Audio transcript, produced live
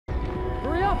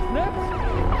Hurry up, Snips!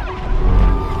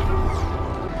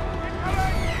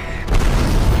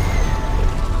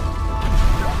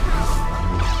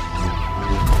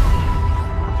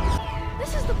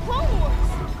 This is the Clone Wars!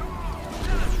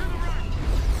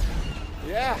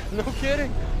 Yeah, no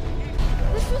kidding.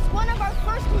 This was one of our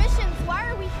first missions. Why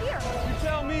are we here? You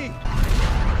tell me.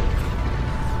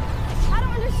 I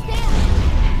don't understand.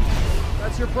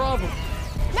 That's your problem.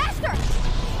 Master!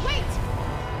 Wait!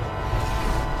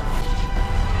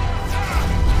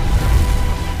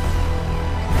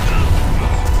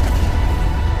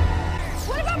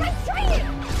 What about my training?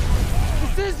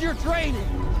 This is your training.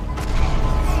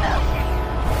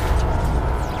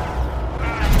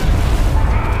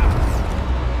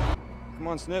 Come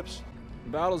on, Snips. The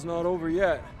battle's not over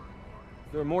yet.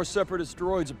 There are more separatist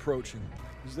droids approaching.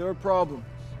 Is there a problem?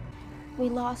 We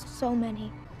lost so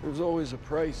many. There's always a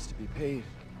price to be paid.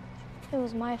 It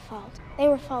was my fault. They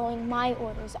were following my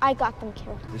orders. I got them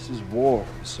killed. This is war,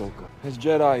 Ahsoka. As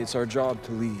Jedi, it's our job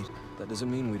to lead. That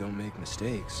doesn't mean we don't make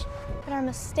mistakes. But our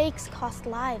mistakes cost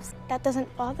lives. That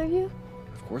doesn't bother you?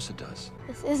 Of course it does.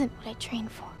 This isn't what I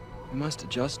trained for. We must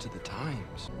adjust to the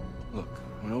times. Look,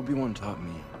 when Obi-Wan taught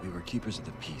me, we were keepers of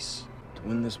the peace. To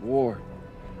win this war,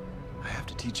 I have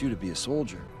to teach you to be a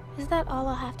soldier. Is that all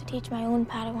I'll have to teach my own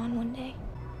Padawan one day?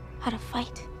 How to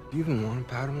fight? Do you even want a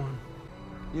Padawan?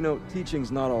 You know,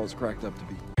 teaching's not all it's cracked up to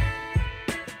be.